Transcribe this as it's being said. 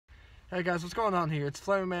Hey guys, what's going on here? It's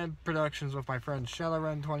Flaming Man Productions with my friend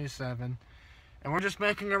ShellowRen27, and we're just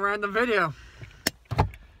making a random video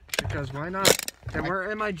because why not? And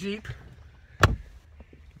we're in my Jeep.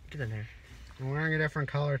 Get in there. I'm wearing a different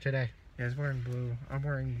color today. Yeah, he's wearing blue. I'm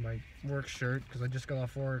wearing my work shirt because I just got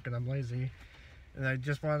off work and I'm lazy, and I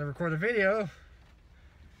just wanted to record a video.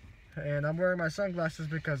 And I'm wearing my sunglasses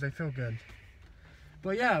because they feel good.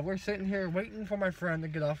 But yeah, we're sitting here waiting for my friend to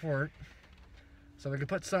get off work so we can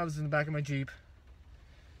put subs in the back of my Jeep.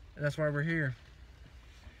 And that's why we're here.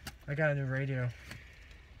 I got a new radio.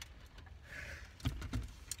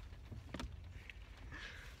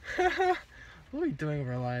 What are we doing with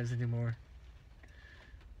our lives anymore?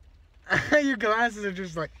 Your glasses are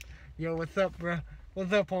just like, yo, what's up, bro?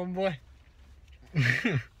 What's up, homeboy?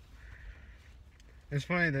 It's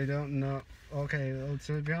funny, they don't know. Okay,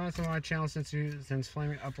 to be honest, on my channel, since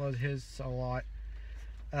Flaming uploads his a lot,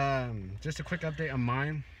 just a quick update on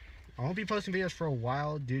mine. I won't be posting videos for a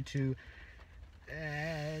while due to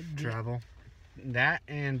Travel. That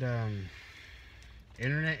and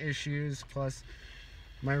internet issues. Plus,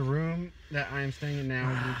 my room that I'm staying in now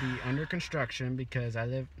will be under construction because I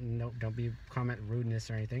live. No, don't be comment rudeness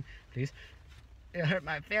or anything, please. It hurt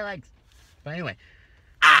my feelings. But anyway,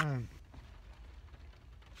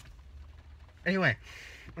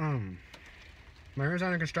 my room's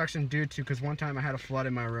under construction due to because one time I had a flood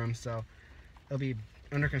in my room, so it'll be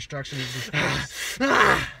under construction.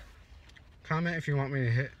 Comment if you want me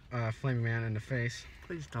to hit Flaming Man in the face.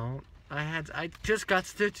 Please don't. I just got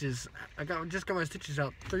stitches. Just got my stitches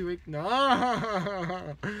out 3 weeks. No,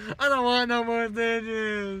 I don't want no more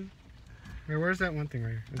stitches. Wait, where's that one thing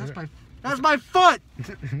right here? That's my foot.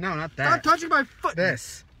 No, not that. Stop touching my foot.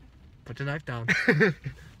 This. Put the knife down.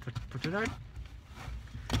 put your knife.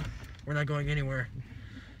 We're not going anywhere.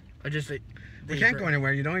 We can't go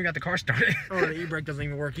anywhere. You don't even got the car started. Oh, the e-brake doesn't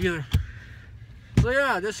even work either. So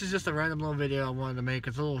yeah, this is just a random little video I wanted to make.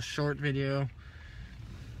 It's a little short video.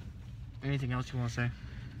 Anything else you want to say?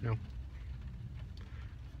 No.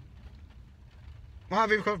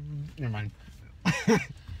 Never mind.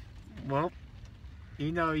 Well,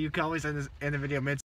 you know you can always end the video mid